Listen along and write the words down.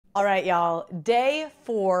All right, y'all. Day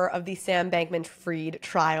 4 of the Sam Bankman-Fried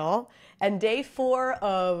trial and day 4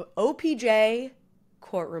 of OPJ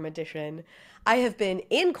courtroom edition. I have been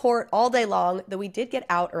in court all day long, though we did get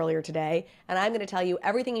out earlier today, and I'm going to tell you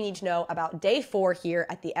everything you need to know about day 4 here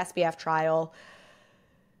at the SBF trial.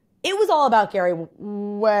 It was all about Gary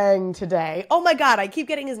Wang today. Oh my God, I keep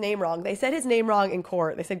getting his name wrong. They said his name wrong in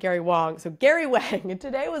court. They said Gary Wang. So Gary Wang. And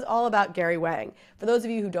today was all about Gary Wang. For those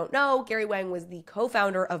of you who don't know, Gary Wang was the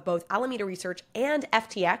co-founder of both Alameda Research and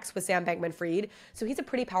FTX with Sam Bankman-Fried. So he's a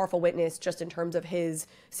pretty powerful witness just in terms of his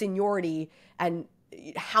seniority and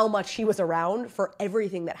how much he was around for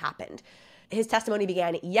everything that happened. His testimony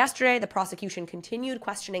began yesterday. The prosecution continued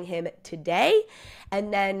questioning him today.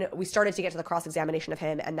 And then we started to get to the cross-examination of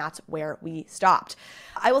him, and that's where we stopped.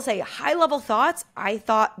 I will say high-level thoughts. I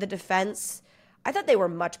thought they were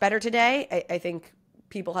much better today. I think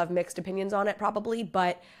people have mixed opinions on it probably,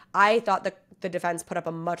 but I thought the defense put up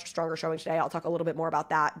a much stronger showing today. I'll talk a little bit more about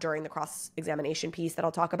that during the cross-examination piece that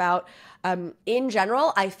I'll talk about. In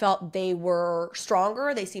general, I felt they were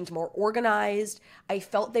stronger. They seemed more organized. I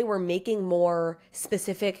felt they were making more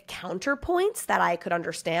specific counterpoints that I could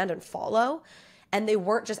understand and follow. And they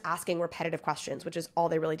weren't just asking repetitive questions, which is all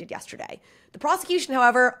they really did yesterday. The prosecution,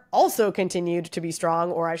 however, also continued to be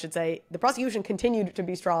strong, or I should say the prosecution continued to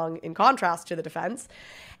be strong in contrast to the defense.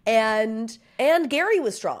 And Gary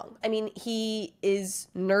was strong. I mean, he is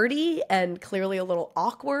nerdy and clearly a little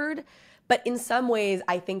awkward, but in some ways,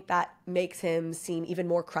 I think that makes him seem even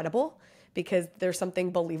more credible because there's something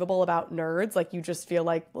believable about nerds. Like, you just feel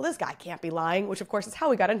like, well, this guy can't be lying, which of course is how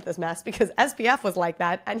we got into this mess because SBF was like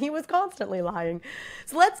that and he was constantly lying.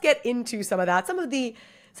 So let's get into some of that, some of the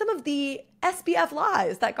SBF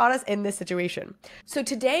lies that got us in this situation. So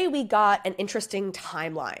today we got an interesting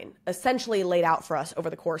timeline essentially laid out for us over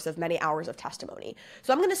the course of many hours of testimony.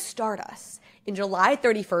 So I'm going to start us in July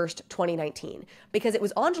 31st, 2019, because it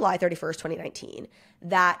was on July 31st, 2019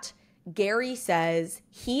 that Gary says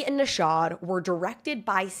he and Nishad were directed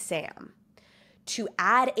by Sam to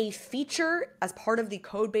add a feature as part of the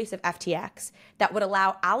code base of FTX that would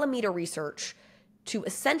allow Alameda Research to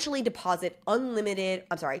essentially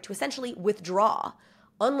withdraw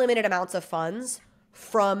unlimited amounts of funds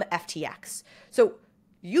from FTX. So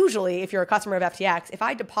usually if you're a customer of FTX, if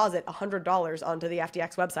I deposit $100 onto the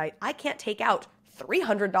FTX website, I can't take out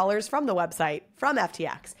 $300 from the website from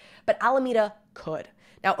FTX, but Alameda could.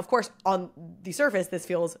 Now, of course, on the surface, this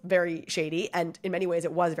feels very shady, and in many ways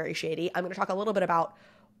it was very shady. I'm going to talk a little bit about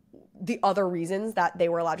the other reasons that they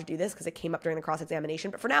were allowed to do this because it came up during the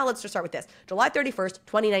cross-examination. But for now, let's just start with this. July 31st,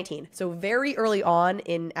 2019. So very early on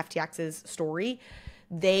in FTX's story,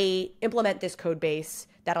 they implement this code base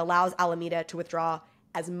that allows Alameda to withdraw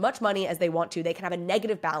as much money as they want to. They can have a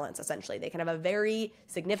negative balance, essentially. They can have a very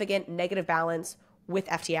significant negative balance with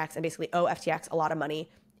FTX and basically owe FTX a lot of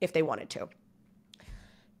money if they wanted to.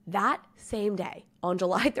 That same day, on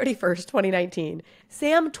July 31st, 2019,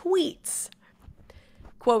 Sam tweets,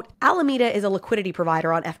 quote, Alameda is a liquidity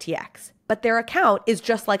provider on FTX, but their account is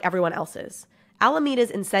just like everyone else's. Alameda's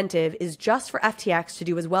incentive is just for FTX to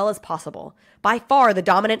do as well as possible. By far, the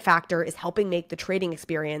dominant factor is helping make the trading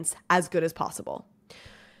experience as good as possible.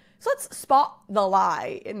 So let's spot the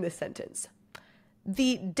lie in this sentence.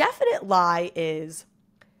 The definite lie is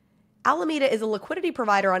Alameda is a liquidity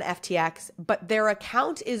provider on FTX, but their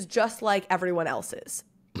account is just like everyone else's.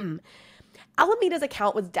 Alameda's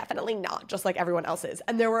account was definitely not just like everyone else's.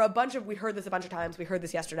 And there were we heard this a bunch of times. We heard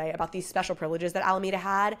this yesterday about these special privileges that Alameda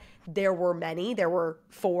had. There were many. There were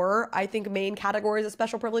 4, I think, main categories of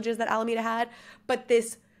special privileges that Alameda had. But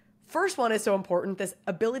this first one is so important. This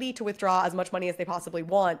ability to withdraw as much money as they possibly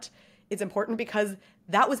want is important because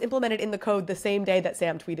that was implemented in the code the same day that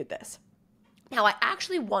Sam tweeted this. Now, I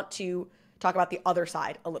actually want to talk about the other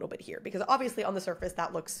side a little bit here because obviously on the surface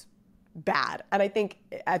that looks bad. And I think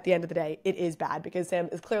at the end of the day, it is bad because Sam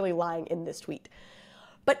is clearly lying in this tweet.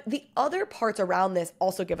 But the other parts around this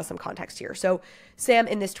also give us some context here. So Sam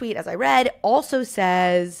in this tweet, as I read, also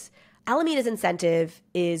says Alameda's incentive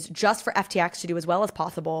is just for FTX to do as well as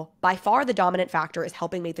possible. By far, the dominant factor is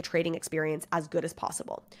helping make the trading experience as good as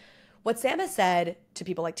possible. What Sam has said to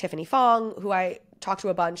people like Tiffany Fong, who I talk to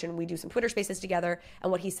a bunch and we do some Twitter spaces together,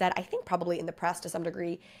 and what he said, I think probably in the press to some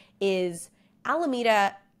degree, is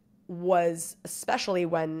Alameda was, especially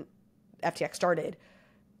when FTX started,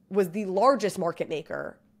 was the largest market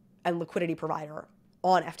maker and liquidity provider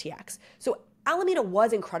on FTX. So Alameda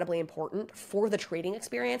was incredibly important for the trading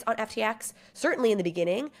experience on FTX, certainly in the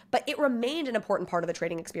beginning, but it remained an important part of the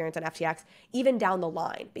trading experience on FTX even down the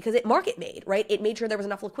line because it market made, right? It made sure there was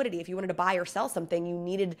enough liquidity. If you wanted to buy or sell something, you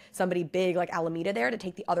needed somebody big like Alameda there to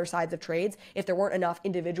take the other sides of trades if there weren't enough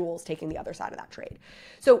individuals taking the other side of that trade.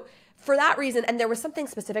 So for that reason, and there was something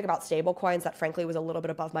specific about stablecoins that frankly was a little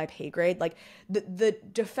bit above my pay grade. Like the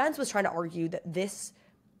defense was trying to argue that this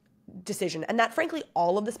decision and that frankly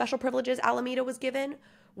all of the special privileges Alameda was given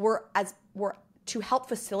were to help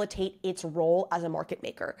facilitate its role as a market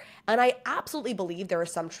maker. And I absolutely believe there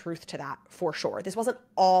is some truth to that for sure. This wasn't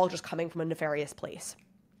all just coming from a nefarious place.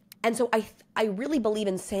 And so I really believe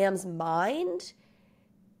in Sam's mind,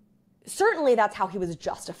 certainly that's how he was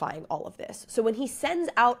justifying all of this. So when he sends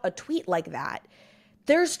out a tweet like that,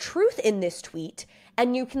 there's truth in this tweet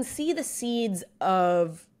and you can see the seeds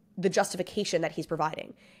of the justification that he's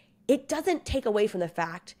providing. It doesn't take away from the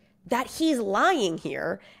fact that he's lying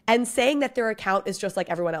here and saying that their account is just like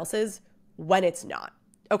everyone else's when it's not.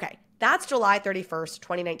 Okay, that's July 31st,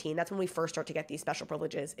 2019. That's when we first start to get these special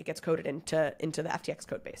privileges. It gets coded into the FTX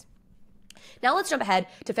code base. Now let's jump ahead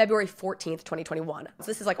to February 14th, 2021. So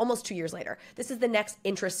this is like almost 2 years later. This is the next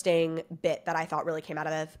interesting bit that I thought really came out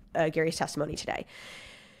of Gary's testimony today.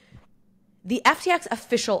 The FTX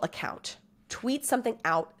official account tweets something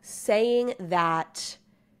out saying that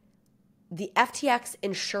the FTX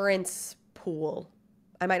insurance pool,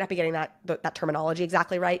 I might not be getting that terminology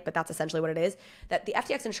exactly right, but that's essentially what it is, that the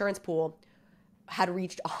FTX insurance pool had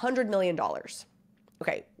reached $100 million.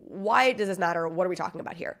 Okay, why does this matter? What are we talking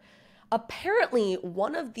about here? Apparently,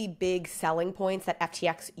 one of the big selling points that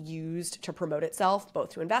FTX used to promote itself,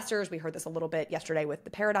 both to investors, we heard this a little bit yesterday with the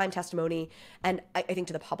Paradigm testimony, and I think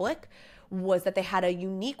to the public, was that they had a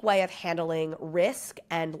unique way of handling risk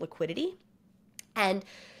and liquidity. And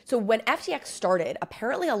so when FTX started,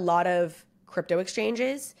 apparently a lot of crypto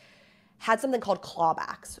exchanges had something called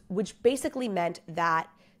clawbacks, which basically meant that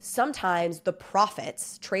sometimes the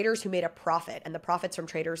profits, traders who made a profit, and the profits from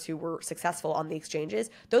traders who were successful on the exchanges,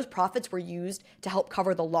 those profits were used to help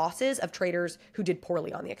cover the losses of traders who did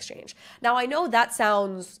poorly on the exchange. Now, I know that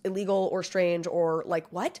sounds illegal or strange or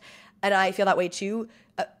like what? And I feel that way too.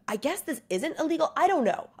 I guess this isn't illegal. I don't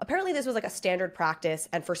know. Apparently this was like a standard practice,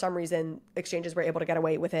 and for some reason exchanges were able to get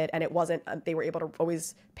away with it, and it wasn't, they were able to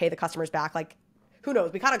always pay the customers back. Like, who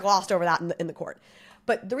knows? We kind of glossed over that in the court.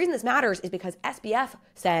 But the reason this matters is because SBF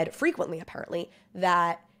said frequently, apparently,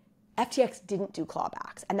 that FTX didn't do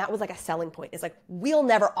clawbacks. And that was like a selling point. It's like, we'll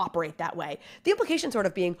never operate that way. The implication sort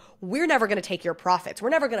of being, we're never going to take your profits. We're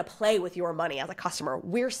never going to play with your money as a customer.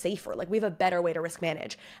 We're safer. Like, we have a better way to risk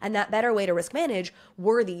manage. And that better way to risk manage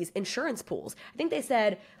were these insurance pools. I think they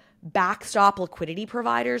said backstop liquidity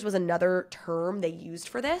providers was another term they used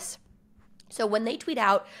for this. So when they tweet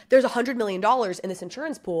out, there's $100 million in this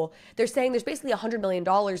insurance pool, they're saying there's basically $100 million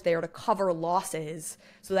there to cover losses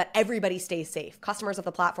so that everybody stays safe. Customers of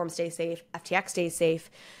the platform stay safe. FTX stays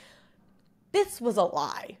safe. This was a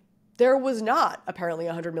lie. There was not apparently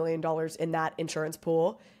 $100 million in that insurance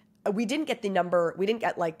pool. We didn't get the number. We didn't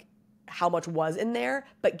get like how much was in there,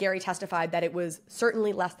 but Gary testified that it was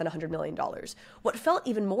certainly less than $100 million. What felt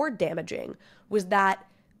even more damaging was that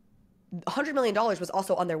 $100 million was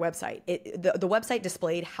also on their website. The website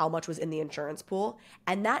displayed how much was in the insurance pool,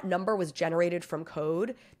 and that number was generated from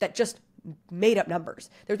code that just made up numbers.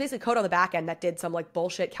 There was basically code on the back end that did some like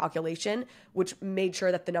bullshit calculation, which made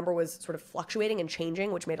sure that the number was sort of fluctuating and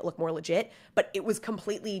changing, which made it look more legit, but it was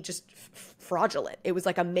completely just fraudulent. It was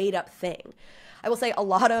like a made up thing. I will say a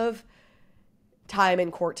lot of time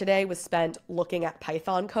in court today was spent looking at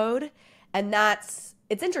Python code, and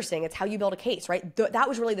it's interesting. It's how you build a case, right? That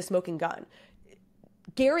was really the smoking gun.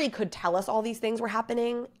 Gary could tell us all these things were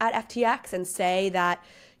happening at FTX and say that,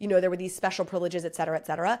 there were these special privileges, et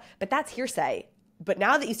cetera, but that's hearsay. But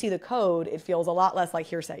now that you see the code, it feels a lot less like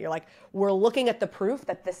hearsay. You're like, we're looking at the proof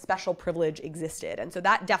that this special privilege existed. And so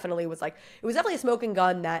that definitely was like, it was definitely a smoking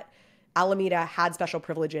gun that Alameda had special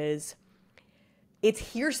privileges.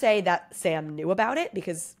 It's hearsay that Sam knew about it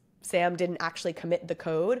because Sam didn't actually commit the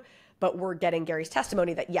code. But we're getting Gary's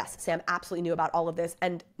testimony that, yes, Sam absolutely knew about all of this,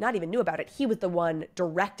 and not even knew about it. He was the one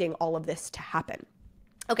directing all of this to happen.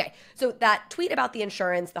 Okay, so that tweet about the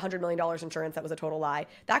insurance, the $100 million insurance that was a total lie,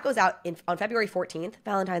 that goes out on February 14th,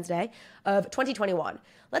 Valentine's Day of 2021.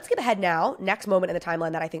 Let's skip ahead now. Next moment in the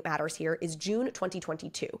timeline that I think matters here is June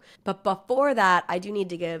 2022. But before that, I do need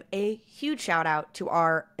to give a huge shout out to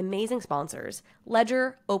our amazing sponsors,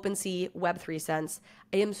 Ledger, OpenSea, Web3 Sense.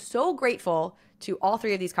 I am so grateful to all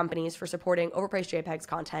three of these companies for supporting Overpriced JPEGs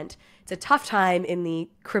content. It's a tough time in the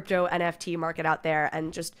crypto NFT market out there,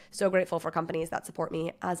 and just so grateful for companies that support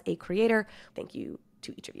me as a creator. Thank you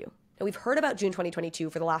to each of you. Now, we've heard about June 2022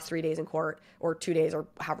 for the last 3 days in court, or 2 days, or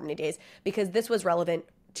however many days, because this was relevant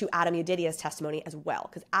to Adam Yedidia's testimony as well.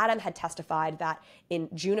 Because Adam had testified that in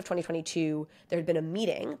June of 2022, there had been a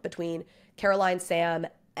meeting between Caroline, Sam,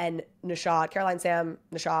 and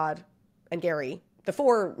Nishad, and Gary, the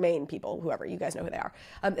four main people, whoever, you guys know who they are,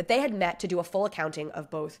 that they had met to do a full accounting of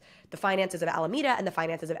both the finances of Alameda and the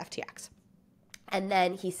finances of FTX. And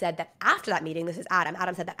then he said that after that meeting, this is Adam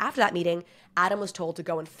said that after that meeting, Adam was told to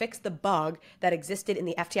go and fix the bug that existed in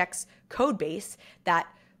the FTX code base that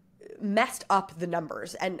messed up the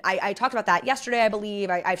numbers. And I talked about that yesterday, I believe.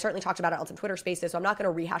 I've certainly talked about it on some Twitter spaces, so I'm not going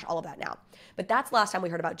to rehash all of that now. But that's the last time we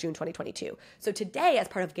heard about June 2022. So today, as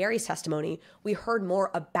part of Gary's testimony, we heard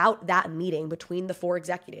more about that meeting between the four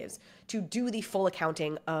executives to do the full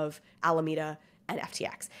accounting of Alameda and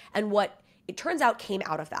FTX. And what it turns out came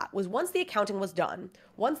out of that was once the accounting was done,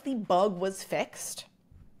 once the bug was fixed,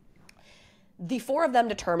 the four of them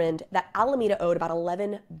determined that Alameda owed about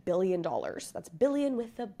 $11 billion, that's billion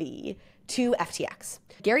with a B, to FTX.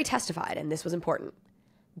 Gary testified, and this was important,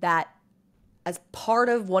 that as part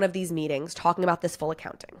of one of these meetings talking about this full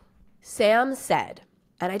accounting, Sam said,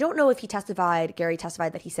 and I don't know if Gary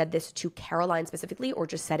testified that he said this to Caroline specifically or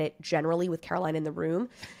just said it generally with Caroline in the room,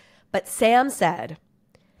 but Sam said,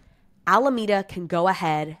 Alameda can go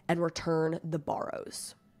ahead and return the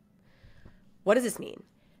borrows. What does this mean?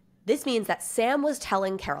 This means that Sam was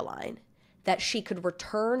telling Caroline that she could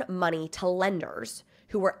return money to lenders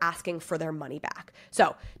who were asking for their money back.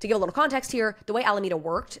 So to give a little context here, the way Alameda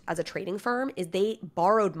worked as a trading firm is they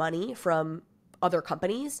borrowed money from other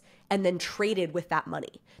companies and then traded with that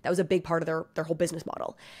money. That was a big part of their whole business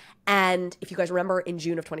model. And if you guys remember in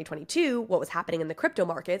June of 2022, what was happening in the crypto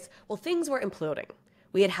markets, well, things were imploding.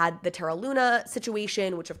 We had the Terra Luna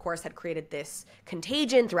situation, which of course had created this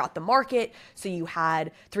contagion throughout the market. So you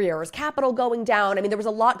had Three Arrows Capital going down. I mean, there was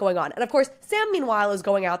a lot going on. And of course, Sam, meanwhile, is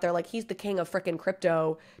going out there like he's the king of frickin'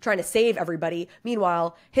 crypto, trying to save everybody.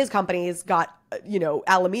 Meanwhile, his company's got,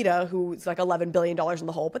 Alameda, who's like $11 billion in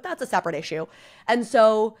the hole, but that's a separate issue. And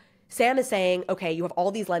so Sam is saying, okay, you have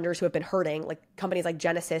all these lenders who have been hurting, like companies like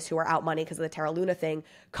Genesis who are out money because of the Terra Luna thing,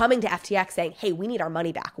 coming to FTX saying, hey, we need our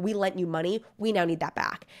money back. We lent you money. We now need that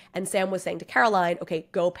back. And Sam was saying to Caroline, okay,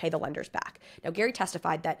 go pay the lenders back. Now, Gary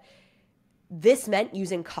testified that this meant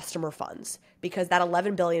using customer funds because that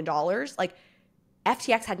 $11 billion, like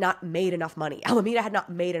FTX had not made enough money. Alameda had not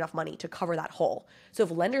made enough money to cover that hole. So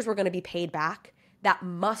if lenders were going to be paid back, that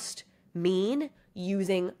must mean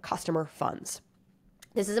using customer funds.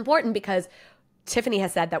 This is important because Tiffany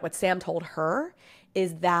has said that what Sam told her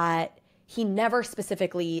is that he never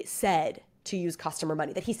specifically said to use customer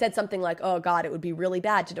money, that he said something like, oh God, it would be really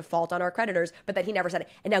bad to default on our creditors, but that he never said it.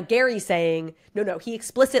 And now Gary's saying, no, he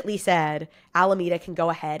explicitly said Alameda can go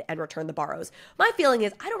ahead and return the borrows. My feeling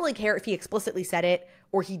is I don't really care if he explicitly said it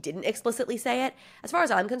or he didn't explicitly say it. As far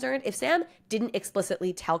as I'm concerned, if Sam didn't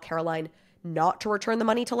explicitly tell Caroline not to return the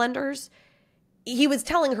money to lenders, he was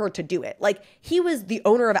telling her to do it. Like, he was the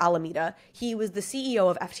owner of Alameda. He was the CEO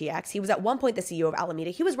of FTX. He was at one point the CEO of Alameda.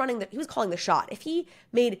 He was calling the shot. If he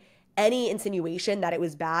made any insinuation that it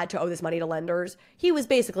was bad to owe this money to lenders, he was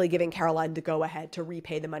basically giving Caroline the go ahead to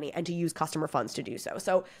repay the money and to use customer funds to do so.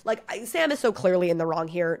 So like, Sam is so clearly in the wrong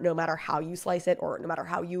here, no matter how you slice it or no matter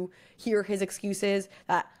how you hear his excuses,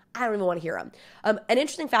 that I don't even want to hear him. An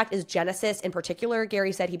interesting fact is Genesis in particular.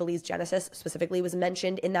 Gary said he believes Genesis specifically was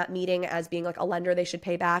mentioned in that meeting as being like a lender they should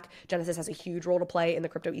pay back. Genesis has a huge role to play in the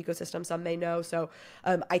crypto ecosystem, some may know. So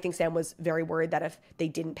I think Sam was very worried that if they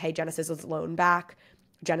didn't pay Genesis's loan back,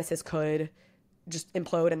 Genesis could just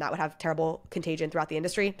implode and that would have terrible contagion throughout the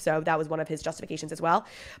industry. So that was one of his justifications as well.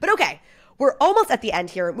 But okay, we're almost at the end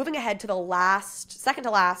here, moving ahead to the second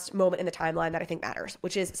to last moment in the timeline that I think matters,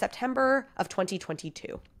 which is September of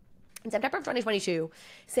 2022. In September of 2022,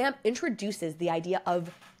 Sam introduces the idea of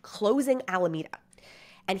closing Alameda.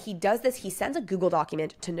 And he does this, he sends a Google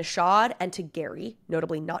document to Nishad and to Gary,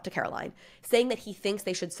 notably not to Caroline, saying that he thinks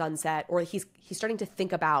they should sunset, or he's starting to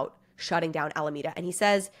think about shutting down Alameda. And he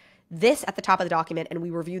says this at the top of the document, and we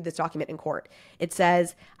reviewed this document in court. It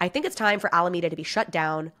says, I think it's time for Alameda to be shut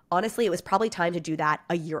down. Honestly, it was probably time to do that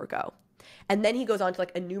a year ago. And then he goes on to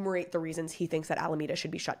like enumerate the reasons he thinks that Alameda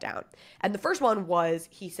should be shut down. And the first one was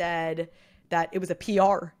he said that it was a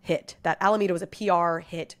PR hit, that Alameda was a PR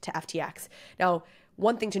hit to FTX. Now,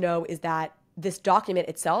 one thing to know is that this document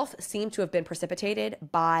itself seemed to have been precipitated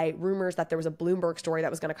by rumors that there was a Bloomberg story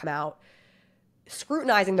that was going to come out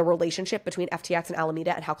scrutinizing the relationship between FTX and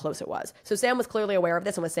Alameda and how close it was. So Sam was clearly aware of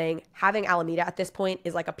this and was saying having Alameda at this point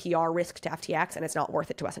is like a PR risk to FTX and it's not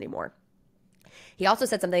worth it to us anymore. He also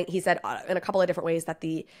said something, he said in a couple of different ways that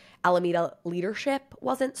the Alameda leadership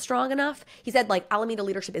wasn't strong enough. He said like Alameda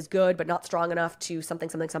leadership is good, but not strong enough to something.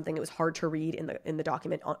 It was hard to read in the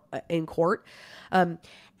document in court.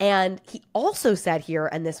 And he also said here,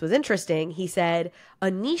 and this was interesting, he said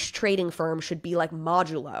a niche trading firm should be like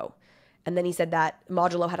Modulo. And then he said that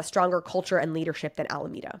Modulo had a stronger culture and leadership than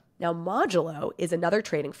Alameda. Now, Modulo is another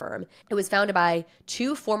trading firm. It was founded by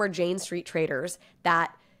two former Jane Street traders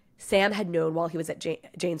that Sam had known while he was at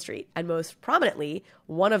Jane Street. And most prominently,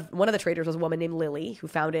 one of the traders was a woman named Lily, who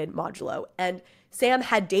founded Modulo. And Sam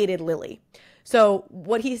had dated Lily. So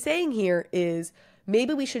what he's saying here is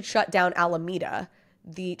maybe we should shut down Alameda,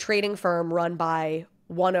 the trading firm run by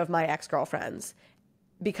one of my ex-girlfriends,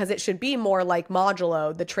 because it should be more like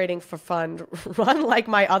Modulo, the trading fund run like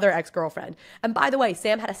my other ex-girlfriend. And by the way,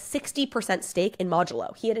 Sam had a 60% stake in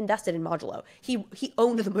Modulo. He had invested in Modulo. He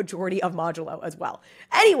owned the majority of Modulo as well.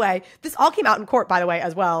 Anyway, this all came out in court, by the way,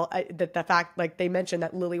 as well. The fact, like, they mentioned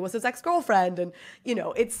that Lily was his ex-girlfriend. And, you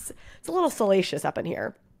know, it's a little salacious up in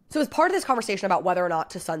here. So as part of this conversation about whether or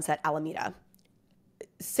not to sunset Alameda,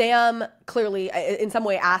 Sam clearly in some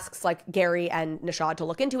way asks like Gary and Nishad to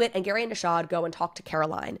look into it, and Gary and Nishad go and talk to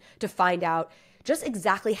Caroline to find out just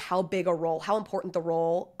exactly how big a role, how important the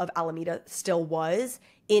role of Alameda still was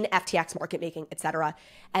in FTX market making, etc.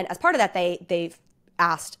 And as part of that, they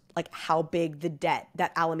asked like how big the debt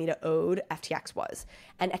that Alameda owed FTX was.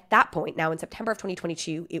 And at that point, now in September of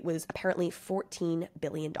 2022, it was apparently $14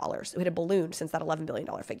 billion. It had ballooned since that $11 billion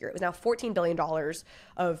figure. It was now $14 billion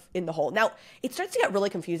in the hole. Now, it starts to get really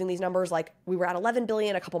confusing, these numbers. Like, we were at 11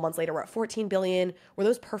 billion, a couple months later, we're at 14 billion. Were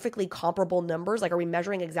those perfectly comparable numbers? Like, are we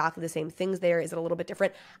measuring exactly the same things there? Is it a little bit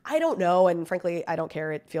different? I don't know. And frankly, I don't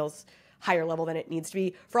care. It feels higher level than it needs to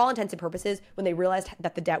be. For all intents and purposes, when they realized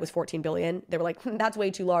that the debt was 14 billion, they were like, that's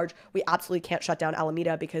way too large. We absolutely can't shut down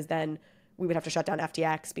Alameda because then we would have to shut down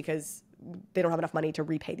FTX because they don't have enough money to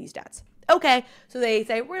repay these debts. Okay, so they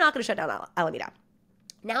say, we're not going to shut down Alameda.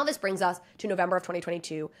 Now this brings us to November of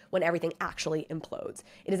 2022 when everything actually implodes.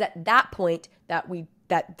 It is at that point that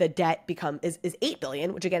the debt is 8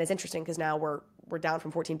 billion, which again is interesting because now we're down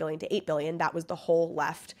from 14 billion to 8 billion. That was the whole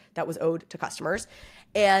left that was owed to customers.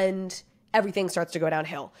 And everything starts to go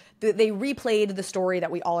downhill. They replayed the story that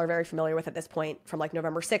we all are very familiar with at this point from like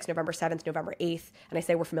November 6th, November 7th, November 8th. And I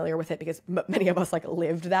say we're familiar with it because many of us like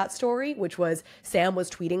lived that story, which was Sam was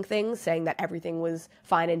tweeting things saying that everything was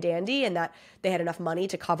fine and dandy and that they had enough money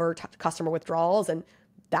to cover customer withdrawals. And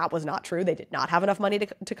that was not true. They did not have enough money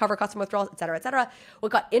to cover customer withdrawals, et cetera, et cetera.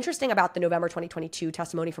 What got interesting about the November 2022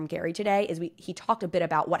 testimony from Gary today is he talked a bit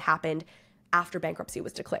about what happened after bankruptcy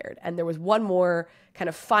was declared. And there was one more kind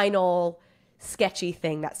of final sketchy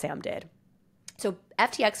thing that Sam did. So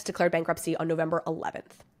FTX declared bankruptcy on November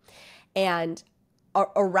 11th. And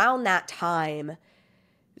around that time,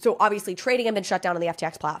 so obviously trading had been shut down on the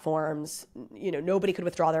FTX platforms. You know, nobody could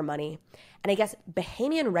withdraw their money. And I guess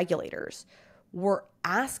Bahamian regulators were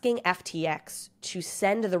asking FTX to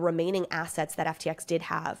send the remaining assets that FTX did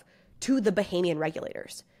have to the Bahamian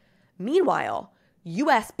regulators. Meanwhile,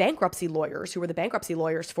 U.S. bankruptcy lawyers, who were the bankruptcy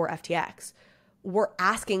lawyers for FTX, were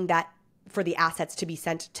asking for the assets to be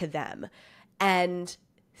sent to them. And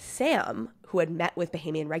Sam, who had met with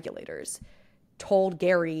Bahamian regulators, told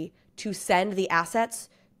Gary to send the assets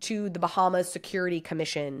to the Bahamas Security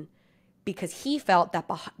Commission because he felt that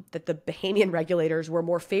the Bahamian regulators were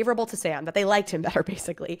more favorable to Sam, that they liked him better,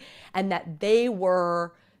 basically, and that they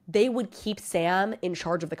would keep Sam in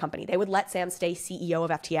charge of the company. They would let Sam stay CEO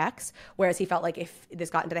of FTX, whereas he felt like if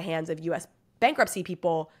this got into the hands of U.S. bankruptcy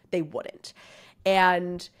people, they wouldn't.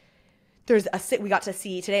 And we got to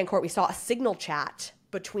see today in court, we saw a signal chat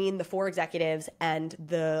between the four executives and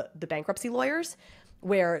the bankruptcy lawyers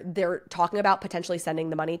where they're talking about potentially sending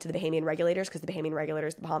the money to the Bahamian regulators because the Bahamian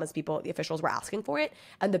regulators, the Bahamas people, the officials were asking for it.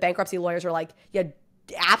 And the bankruptcy lawyers were like, yeah,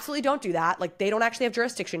 absolutely don't do that. Like, they don't actually have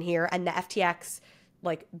jurisdiction here. And the FTX,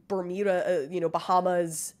 like Bermuda,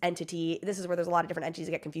 Bahamas entity, this is where there's a lot of different entities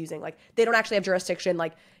that get confusing. Like, they don't actually have jurisdiction.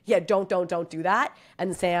 Like, yeah, don't do that.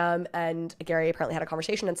 And Sam and Gary apparently had a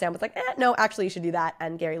conversation and Sam was like, no, actually you should do that.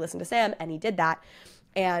 And Gary listened to Sam and he did that.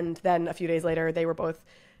 And then a few days later, they were both,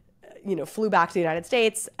 flew back to the United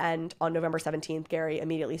States. And on November 17th, Gary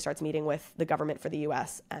immediately starts meeting with the government for the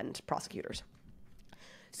US and prosecutors.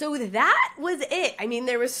 So that was it. I mean,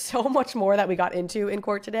 there was so much more that we got into in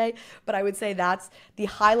court today, but I would say that's the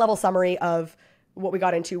high level summary of what we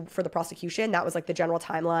got into for the prosecution. That was like the general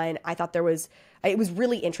timeline. I thought there was It was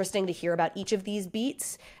really interesting to hear about each of these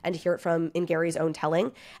beats and to hear it from in Gary's own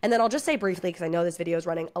telling. And then I'll just say briefly, because I know this video is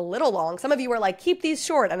running a little long. Some of you are like, keep these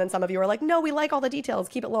short. And then some of you are like, no, we like all the details,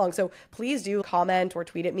 keep it long. So please do comment or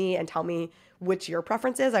tweet at me and tell me which your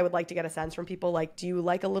preference is. I would like to get a sense from people, like, do you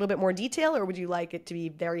like a little bit more detail or would you like it to be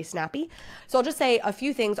very snappy? So I'll just say a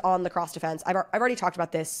few things on the cross defense. I've already talked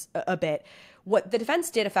about this a bit. What the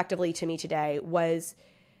defense did effectively to me today was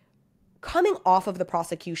coming off of the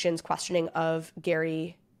prosecution's questioning of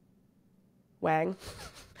Gary Wang.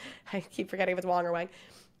 I keep forgetting if it's Wang or Wang.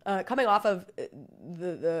 Coming off of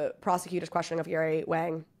the prosecutor's questioning of Gary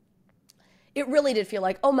Wang, it really did feel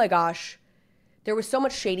like, oh my gosh, there was so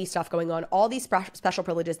much shady stuff going on. All these special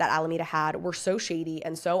privileges that Alameda had were so shady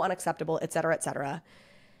and so unacceptable, et cetera, et cetera.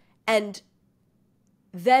 And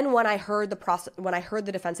then when I heard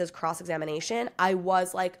the defense's cross-examination, I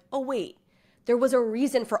was like, oh wait, there was a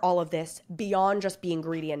reason for all of this beyond just being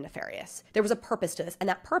greedy and nefarious. There was a purpose to this, and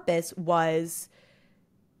that purpose was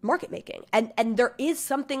market making. And there is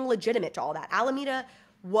something legitimate to all that. Alameda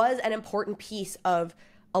was an important piece of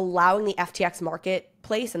allowing the FTX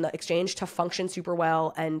marketplace and the exchange to function super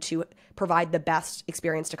well and to provide the best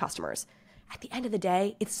experience to customers. At the end of the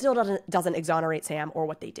day, it still doesn't exonerate Sam or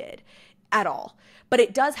what they did at all. But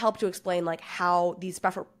it does help to explain like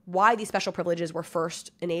why these special privileges were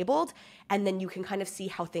first enabled, and then you can kind of see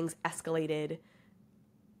how things escalated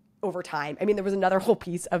over time. I mean, there was another whole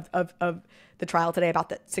piece of the trial today about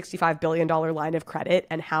the $65 billion line of credit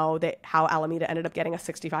and how Alameda ended up getting a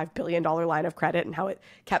 $65 billion line of credit and how it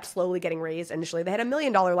kept slowly getting raised. Initially, they had $1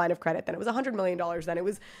 million line of credit, then it was $100 million, then it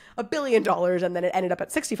was $1 billion, and then it ended up at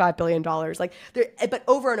 $65 billion. But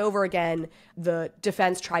over and over again, the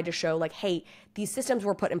defense tried to show like, hey, these systems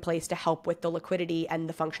were put in place to help with the liquidity and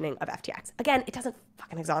the functioning of FTX. Again, it doesn't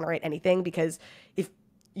fucking exonerate anything, because if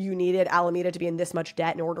you needed Alameda to be in this much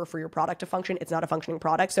debt in order for your product to function, it's not a functioning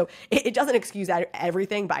product. So it doesn't excuse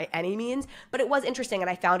everything by any means, but it was interesting, and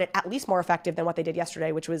I found it at least more effective than what they did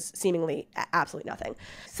yesterday, which was seemingly absolutely nothing.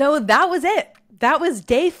 So that was it. That was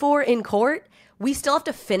day 4 in court. We still have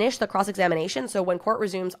to finish the cross-examination. So when court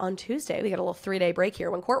resumes on Tuesday, we get a little 3-day break here.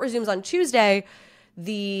 When court resumes on Tuesday,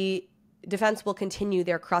 the defense will continue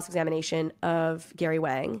their cross-examination of Gary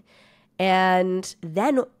Wang. And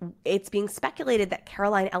then it's being speculated that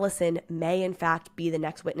Caroline Ellison may, in fact, be the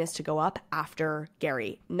next witness to go up after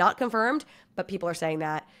Gary. Not confirmed, but people are saying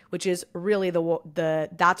that, which is really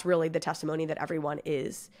that's really the testimony that everyone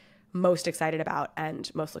is most excited about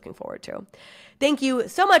and most looking forward to. Thank you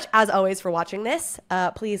so much, as always, for watching this.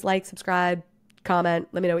 Please like, subscribe, comment,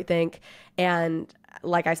 let me know what you think. And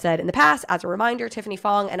like I said in the past, as a reminder, Tiffany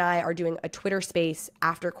Fong and I are doing a Twitter space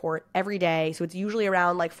after court every day. So it's usually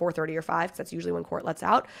around like 4:30 or 5, because that's usually when court lets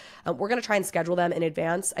out. We're going to try and schedule them in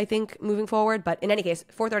advance, I think, moving forward. But in any case,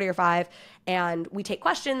 4:30 or 5. And we take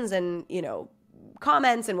questions and,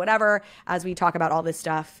 comments and whatever as we talk about all this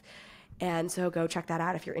stuff. And so go check that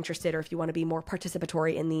out if you're interested or if you want to be more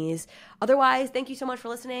participatory in these. Otherwise, thank you so much for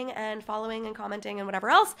listening and following and commenting and whatever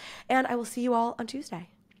else. And I will see you all on Tuesday.